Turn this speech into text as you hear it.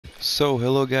So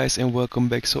hello guys and welcome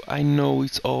back. So I know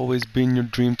it's always been your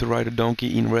dream to ride a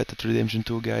donkey in Red Dead Redemption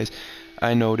 2, guys.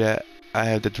 I know that I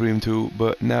have the dream too,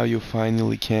 but now you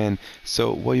finally can.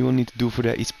 So what you will need to do for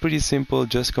that is pretty simple.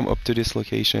 Just come up to this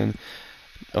location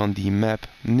on the map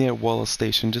near Wallace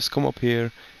Station. Just come up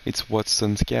here. It's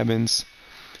Watson's Cabins.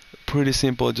 Pretty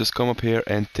simple. Just come up here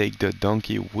and take the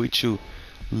donkey with you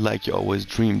like you always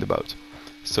dreamed about.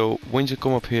 So when you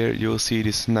come up here, you'll see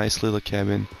this nice little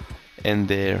cabin. And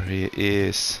there he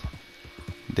is.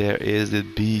 There is the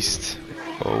beast.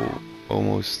 Oh,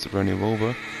 almost running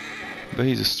over. But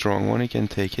he's a strong one, he can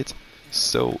take it.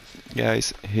 So,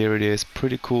 guys, here it is.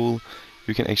 Pretty cool.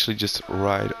 You can actually just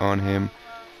ride on him.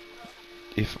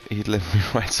 If he'd let me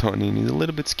ride on him. He's a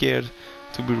little bit scared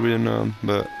to be ridden on,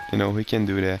 but you know, he can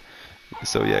do that.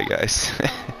 So yeah, guys.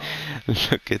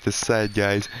 Look at the side,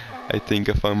 guys. I think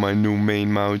I found my new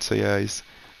main mount, so guys.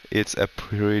 It's a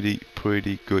pretty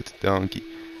good donkey.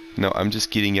 No, I'm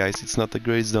just kidding, guys. It's not the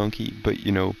greatest donkey, but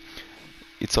you know,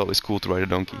 it's always cool to ride a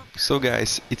donkey. So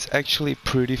guys, it's actually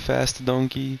pretty fast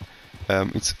donkey.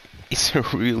 It's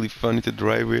really funny to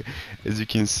drive with. As you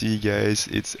can see, guys,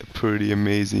 it's pretty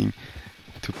amazing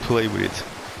to play with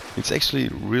it. It's actually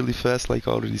really fast, like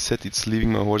I already said. It's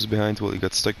leaving my horse behind. Well, it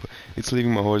got stuck, but it's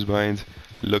leaving my horse behind.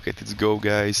 Look at it go,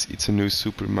 guys. It's a new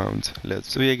super mount.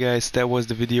 So yeah, guys, that was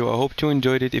the video. I hope you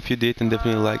enjoyed it. If you did, then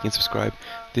definitely like and subscribe.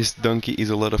 This donkey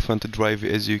is a lot of fun to drive,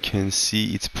 as you can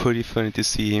see. It's pretty funny to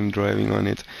see him driving on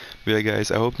it. But yeah, guys,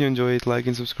 I hope you enjoy it. Like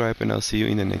and subscribe, and I'll see you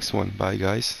in the next one. Bye,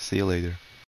 guys. See you later.